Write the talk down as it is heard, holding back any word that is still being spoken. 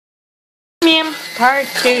Part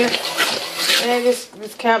 2. And this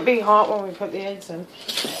can't be hot when we put the eggs in.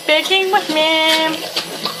 Baking with meem.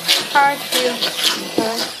 Part 2.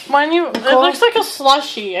 Okay. It looks like a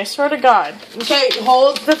slushie. I swear to God. Okay,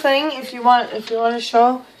 hold the thing if you want to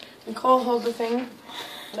show. Nicole, hold the thing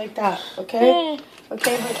like that. Okay.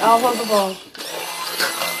 Okay, but I'll hold the bowl.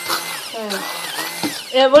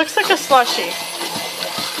 Okay. It looks like a slushie,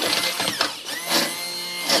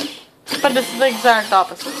 but it's the exact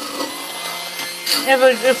opposite.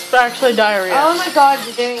 It's actually diarrhea. Oh my God,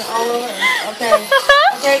 you're getting it all over. Okay.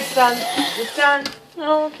 Okay, it's done. It's done.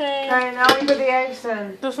 Okay. Alright, now we put the eggs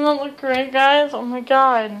in. Doesn't it look great, guys? Oh my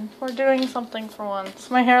God. We're doing something for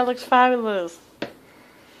once. My hair looks fabulous.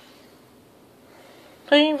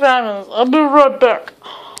 Looking fabulous. I'll be right back.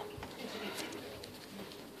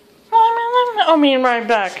 I mean right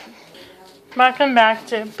back. Welcome back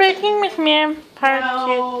to Baking with Meem, Part 2.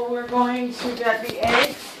 Now we're going to get the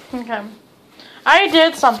eggs. Okay. I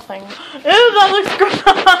did something. Ew, that looks gross.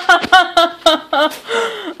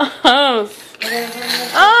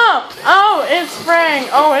 Oh, it's spraying.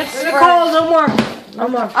 Oh, it's spraying. Nicole, no more. No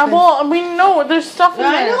more. We know there's stuff in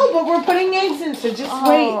there. I know, but we're putting eggs in, so just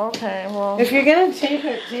wait. Oh, okay. Well, if you're gonna tape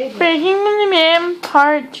it, tape it. Baking with Meem,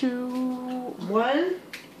 Part 2. 1.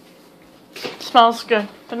 Smells good.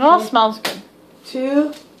 Vanilla smells good.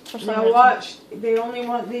 2. Now watch. They only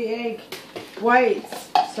want the egg whites,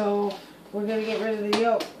 so we're gonna get rid of the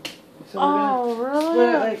yolk. So we're gonna split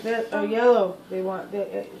it like this. Oh, yellow. They want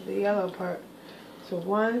the yellow part. So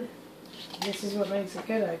 1. This is what makes it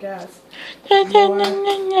good, I guess.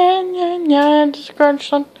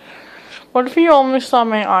 What if you only saw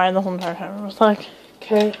my eye the whole entire time? It was like,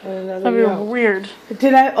 okay, that'd be weird.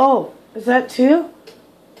 Did I? Oh, is that 2?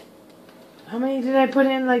 How many did I put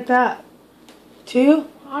in like that? 2?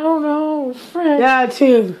 I don't know. Frick. Yeah,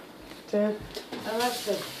 2. 2. And that's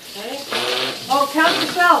good. Okay. Oh, count the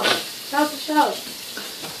shells. Count the shells.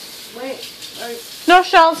 Wait. No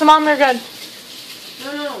shells, Mom. You're good.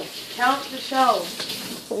 No. Count the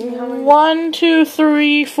shells. 1, 2,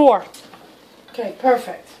 3, 4. Okay,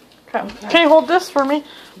 perfect. Okay, hold this for me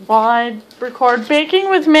while I record Baking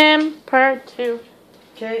with Meem, Part 2.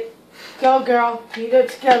 Okay. Go, girl. You do it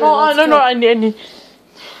together. Oh, no, I need.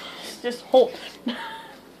 Just hold.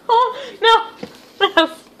 Oh, no. Yes.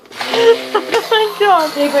 Oh, my God.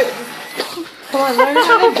 Hey, but come on, learn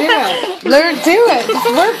how to do it. Learn to do it. Just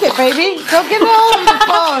work it, baby. Don't get it all on the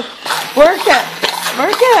phone. Work it.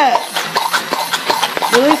 Work it.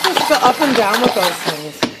 Really just go up and down with those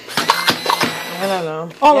things. I don't know.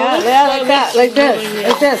 Oh, yeah, like that. Like this. Really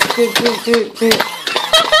like this. Do.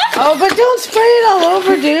 Oh, but don't spray it all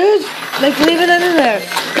over, dude. Like, leave it under there.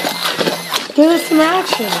 Give it some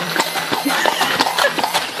action.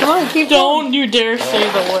 Come on, keep going. Don't you dare say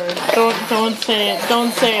the word. Don't say it.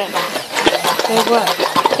 Don't say it. Say what?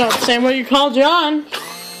 Don't say what you call John.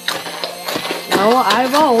 No, I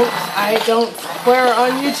won't. I don't swear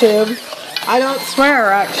on YouTube. I don't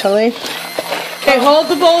swear, actually. Okay, hold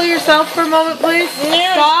the bowl yourself for a moment, please.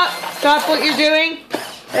 Yeah. Stop what you're doing.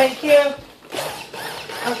 Thank you.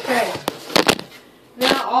 Okay.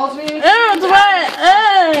 Now all we need to do is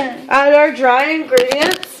add our dry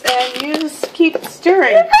ingredients, and you just keep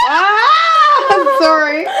stirring. I'm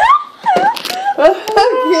sorry.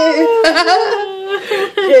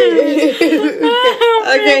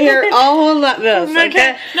 Okay, here, I'll hold up this.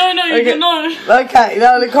 Okay. No, you cannot. Okay,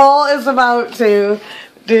 now Nicole is about to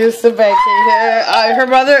do some baking. Her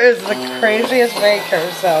mother is the craziest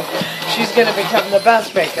baker, so she's gonna become the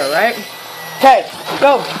best baker, right? Okay,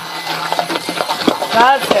 go.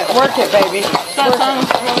 That's it. Work it, baby. That sounds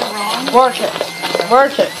really wrong. Work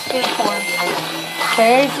it. Good corn.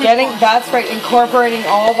 Okay, that's right, incorporating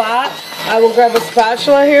all that. I will grab a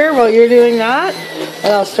spatula here while you're doing that,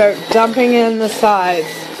 and I'll start dumping in the sides.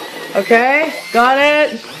 Okay? Got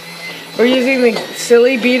it? We're using the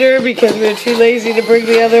silly beater because we're too lazy to bring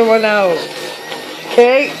the other one out.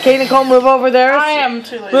 Okay, Nicole, move over there. I am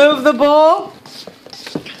too lazy. Move the bowl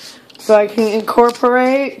so I can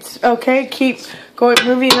incorporate. Okay, keep going,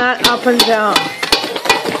 moving that up and down.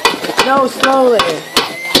 No, slowly.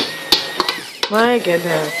 My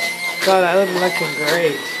goodness. God, that was looking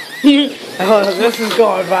great. Oh, this is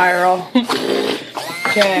going viral.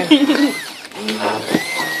 Okay.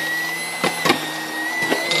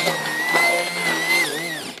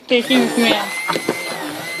 Baking with Meem.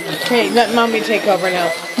 Okay, let Mommy take over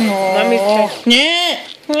now. No. Mommy's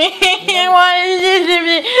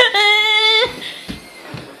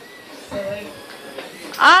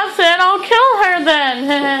I said I'll kill her then.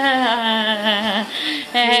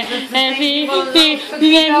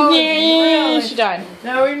 She died.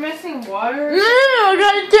 Now we're missing water. No, I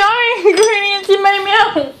got dry ingredients in my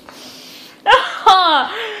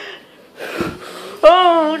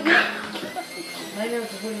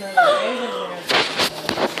have to put another egg in there.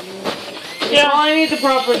 Yeah. Well, I need the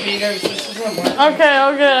proper beaters. This isn't working. Okay,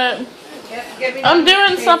 I'll get it. I'm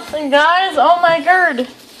doing something, guys. Oh my god.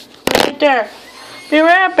 Right there. Be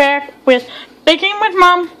right back with Baking with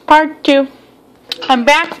Mom Part 2. I'm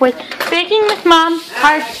back with Baking with Mom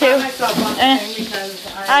Part 2. And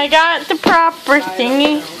I got the proper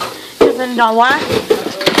thingy. Because in the last,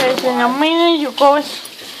 because in a minute you go,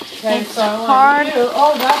 it's hard.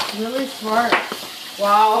 Oh, that's really smart.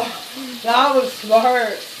 Wow. That was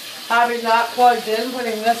smart. Having that plugged in,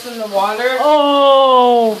 putting this in the water.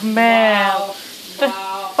 Oh, man.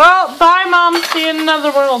 Wow. Well, bye, Mom. See you in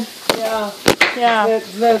another world. Yeah. Yeah.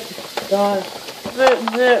 Zip, gone. Zip,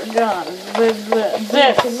 gone.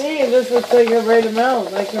 Zip. To me, this looks like a right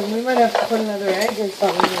amount. Like, we might have to put another egg or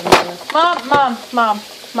something in there. Mom.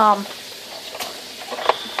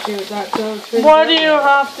 See what that goes. What do you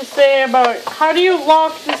have to say about it? How do you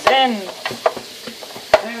lock this in?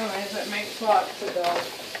 Anyways, it makes lots of dough.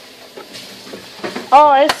 Oh,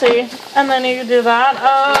 I see. And then you can do that.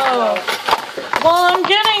 Oh. Well, I'm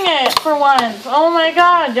getting it for once. Oh my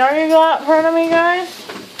god. Are you proud of me, guys?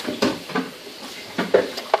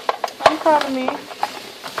 I'm proud of me.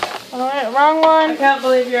 Alright, wrong one. I can't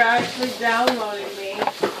believe you're actually downloading me.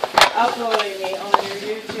 Uploading me on your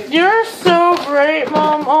YouTube. You're so great,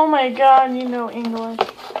 Mom. Oh my god, you know English.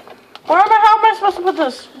 How am I supposed to put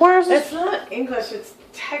this? Where is this? It's not English. It's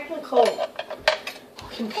technical.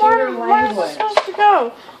 Computer language. Where is it supposed to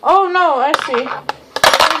go? Oh no, I see.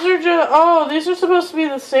 These are just, these are supposed to be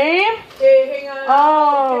the same? Okay, hang on.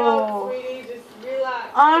 Oh. Sweetie, just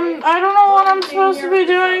relax. I don't know what I'm supposed to be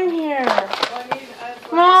doing here.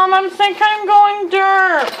 Mom, I think I'm going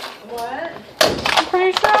dirt. What? I'm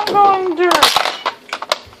pretty sure I'm going dirt.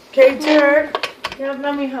 Okay, dirt. Yeah,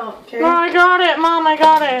 let me help, okay? No, I got it, Mom, I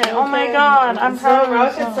got it. Okay. Oh my god, I'm proud of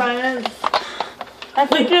myself. Rocket science. I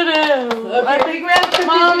think it is. Okay, we have cookies.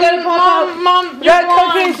 Mom, we gotta pop out. Mom, we got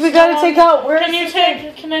cookies. We gotta take out. Where can you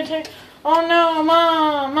take? Can I take? Oh no,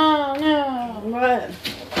 Mom, no. What?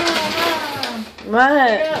 What?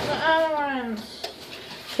 I got the other ones.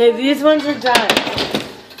 Okay, these ones are done.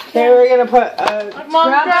 Okay, we're gonna put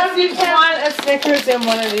grab each one a Snickers in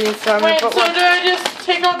one of these. So wait, so do I just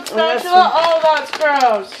take out the spatula? Oh, that's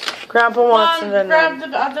gross. Grandpa wants it in there. Grab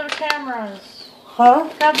the other cameras. Huh?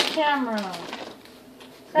 Grab the camera.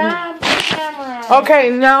 Grab the camera. Okay,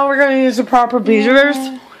 now we're gonna use the proper beaters.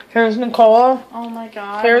 Here's Nicole. Oh my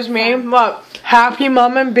god. Here's me. Look, happy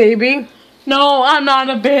mom and baby. No, I'm not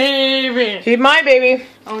a baby. He's my baby.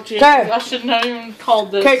 Oh Jesus, I should not even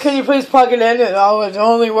called this. Okay, can you please plug it in? It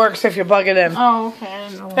only works if you plug it in. Oh, okay.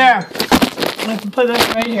 There. I can put this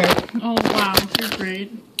right here. Oh wow, you're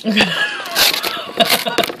great.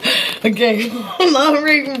 Okay, not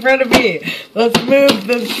right in front of me. Let's move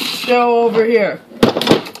the show over here.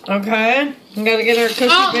 Okay, we gotta get our cookie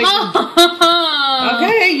bacon.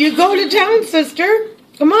 Okay, you go to town, sister.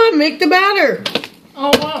 Come on, make the batter. Oh,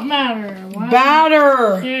 what matter? What?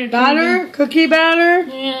 Batter. Yeah, batter? Cookie batter?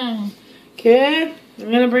 Yeah. Okay,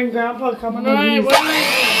 I'm gonna bring Grandpa a couple of these.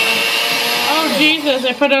 Oh, Jesus,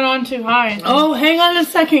 I put it on too high. Oh, hang on a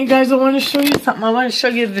second, you guys. I want to show you something. I want to show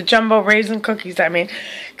you the jumbo raisin cookies I made.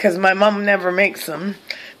 Because my mom never makes them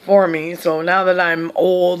for me. So now that I'm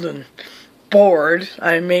old and bored,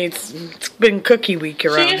 it's been cookie week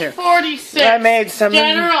around here. She's 46. I made some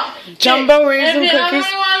jumbo raisin cookies.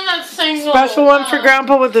 Everyone that's single, special one for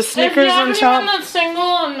Grandpa with the Snickers on top. Everyone that's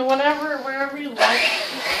single and wherever you like.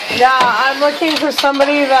 Yeah, I'm looking for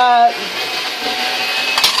somebody that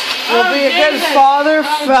will be a good father,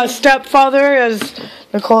 stepfather, as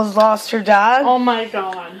Nicole's lost her dad. Oh my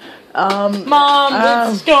god.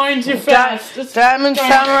 Mom, it's going too fast. Diamond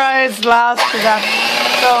Samurai's lost her dad.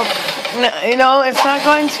 So, you know, it's not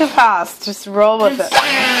going too fast. Just roll with it.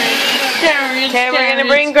 Scary. Okay, we're going to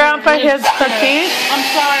bring Grandpa his cookies. I'm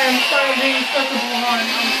sorry being such a blonde.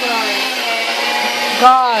 I'm sorry.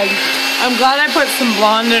 God, I'm glad I put some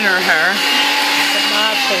blonde in her hair. It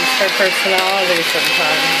matches her personality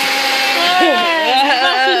sometimes.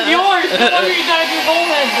 That's yours. You dyed your whole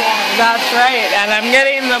head blonde. That's right. And I'm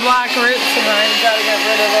getting the black roots and I've got to get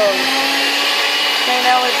rid of those. Okay,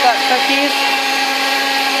 now we've got cookies.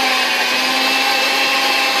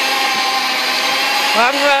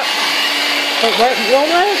 Don't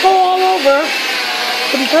let it go all over.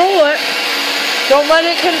 Control it. Don't let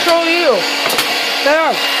it control you.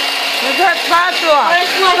 There. Where's that spatula?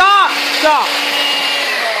 Stop.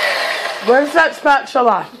 Where's that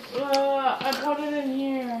spatula? I put it in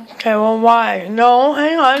here. Okay, well, why? No,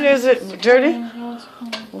 hang on. Is it dirty?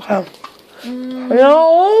 Okay.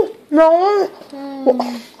 No.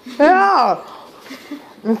 Yeah.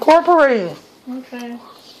 Incorporating. Okay.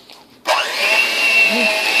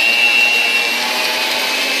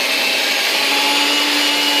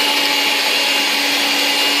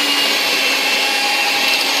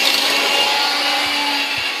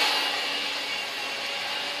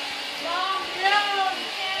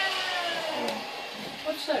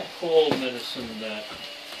 What's that cold medicine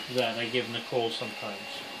that I give Nicole sometimes?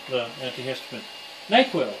 The antihistamine.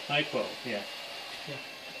 NyQuil. NyQuil. Yeah.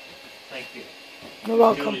 Thank you. You're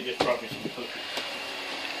welcome. Julie just brought me some cookies.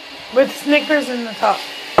 With Snickers in the top.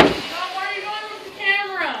 Mom, where are you going with the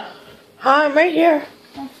camera? Hi, I'm right here.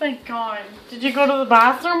 Oh, thank God. Did you go to the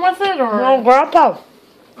bathroom with it, or? No, Grandpa.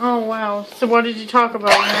 Oh, wow. So what did you talk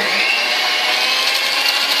about?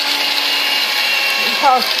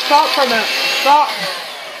 Stop for a minute. Stop.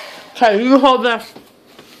 Okay, you hold this.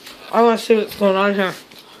 I want to see what's going on here.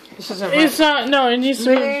 This isn't right. It's not. No, it needs to.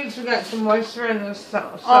 We need to get some moisture in this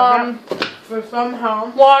stuff. For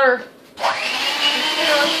somehow. Water. Water.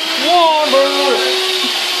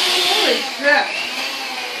 Holy shit.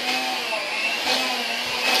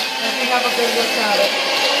 Let me have a good look at it.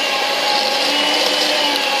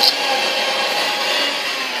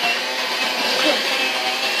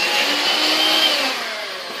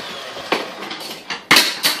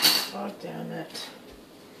 Oh, damn it.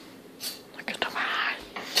 Look at the eye.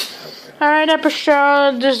 Alright,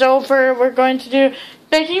 episode is over. We're going to do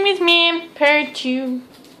Baking with Me, part 2.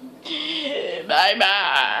 Bye bye.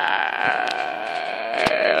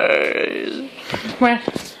 Where?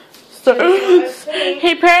 So,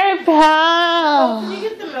 hey, Perry Pal. Can you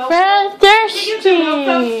get the milk? We're thirsty.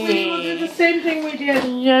 We'll do the same thing we did.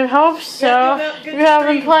 Yeah, I hope so. We have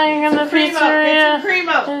been playing in the pizzeria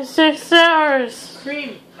in 6 hours.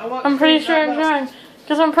 Cream. I'm pretty sure I'm drunk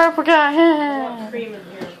because I'm purple guy. I want cream in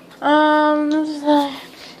here.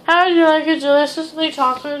 How would you like a deliciously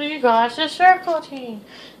chocolatey glass of Circle Tea?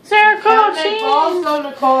 Circle Tea! Also,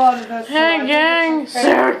 Nicole out of this. Hey gang,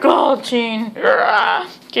 Circle Tea.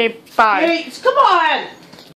 Okay, bye. Hey, come on!